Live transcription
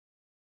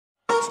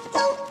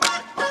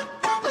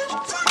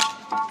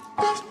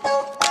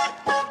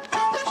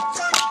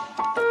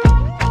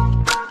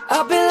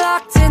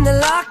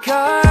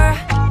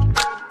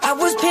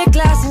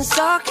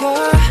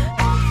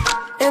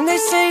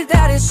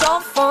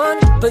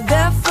but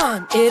they're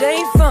fun, it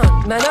ain't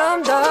fun, man,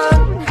 I'm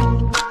done.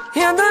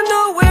 And I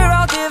know we're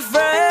all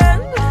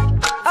different,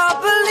 our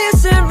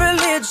beliefs in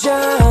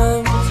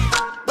religion,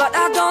 but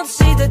I don't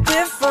see the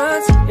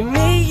difference in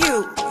me,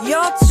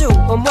 you're two,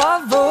 I'm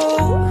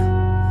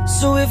one.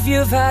 So if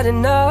you've had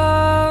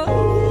enough,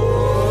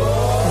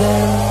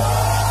 then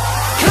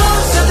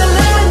come to the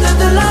land of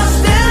the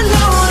lost and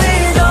lonely.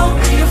 Don't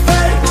be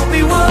afraid, we'll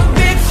be one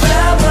big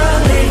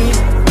family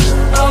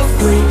of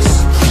freaks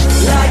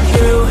like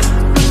you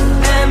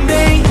and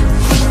me.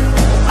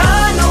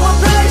 I know a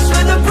place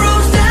where the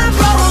bruised and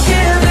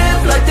broken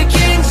live like the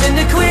kings and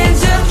the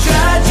queens of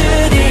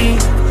tragedy.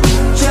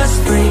 Just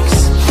freaks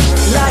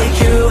like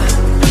you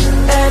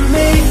and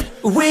me.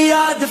 We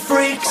are the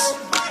freaks.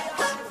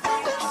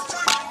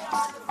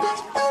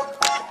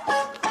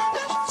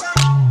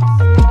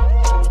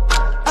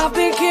 I've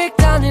been kicked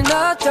down in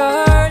the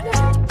dirt,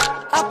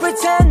 I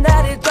pretend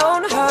that it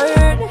don't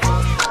hurt,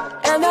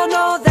 and I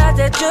know that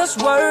they're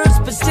just words,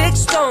 but stick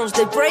stones,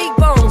 they break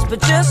bones.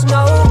 But just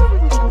know,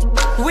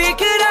 we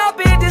could all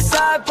be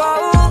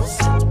disciples,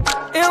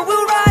 and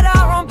we'll write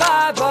our own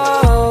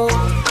Bible.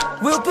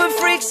 We'll put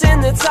freaks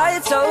in the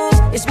titles.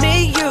 It's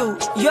me,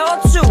 you're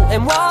two,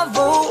 and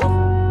Wavu.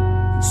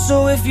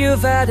 So if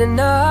you've had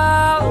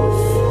enough,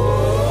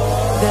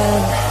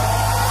 then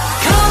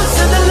come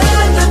to the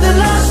land of the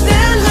lost.